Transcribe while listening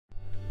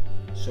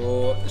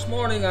So this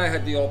morning I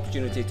had the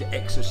opportunity to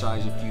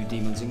exercise a few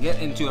demons and get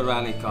into a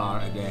rally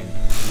car again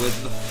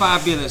with the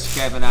fabulous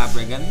Kevin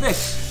Abbring, and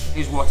this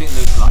is what it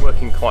looks like.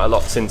 Working quite a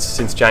lot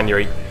since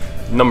January,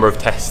 number of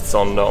tests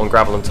on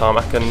gravel and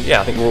tarmac, and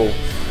yeah, I think we're all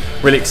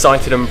really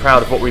excited and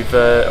proud of what we've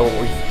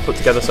put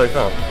together so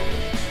far.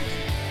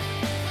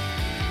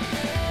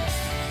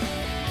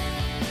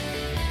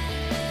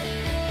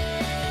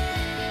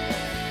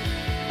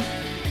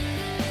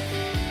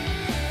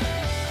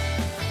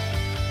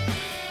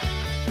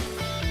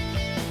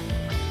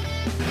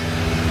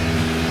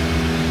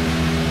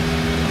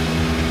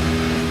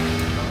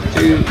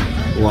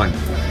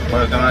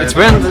 It's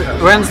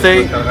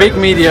Wednesday, big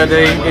media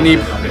day in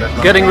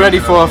Ypres. Getting ready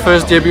for our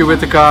first debut with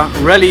the car.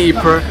 Rally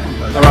Ypres,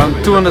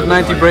 around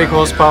 290 brake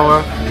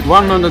horsepower,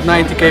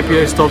 190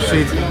 kPa top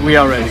speed. We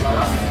are ready.